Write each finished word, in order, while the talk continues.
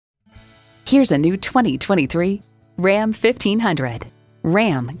Here's a new 2023 Ram 1500.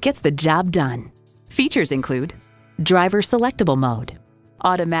 Ram gets the job done. Features include driver selectable mode,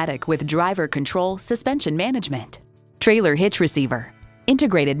 automatic with driver control suspension management, trailer hitch receiver,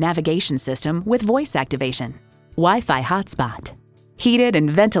 integrated navigation system with voice activation, Wi-Fi hotspot, heated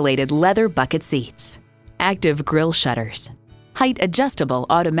and ventilated leather bucket seats, active grille shutters, height adjustable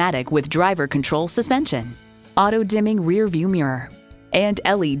automatic with driver control suspension, auto dimming rear view mirror, and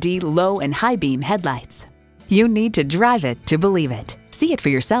LED low and high beam headlights. You need to drive it to believe it. See it for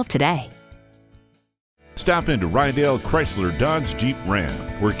yourself today. Stop into Rydell Chrysler Dodge Jeep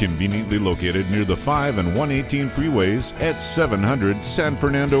Ram. We're conveniently located near the 5 and 118 freeways at 700 San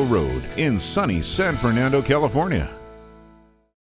Fernando Road in sunny San Fernando, California.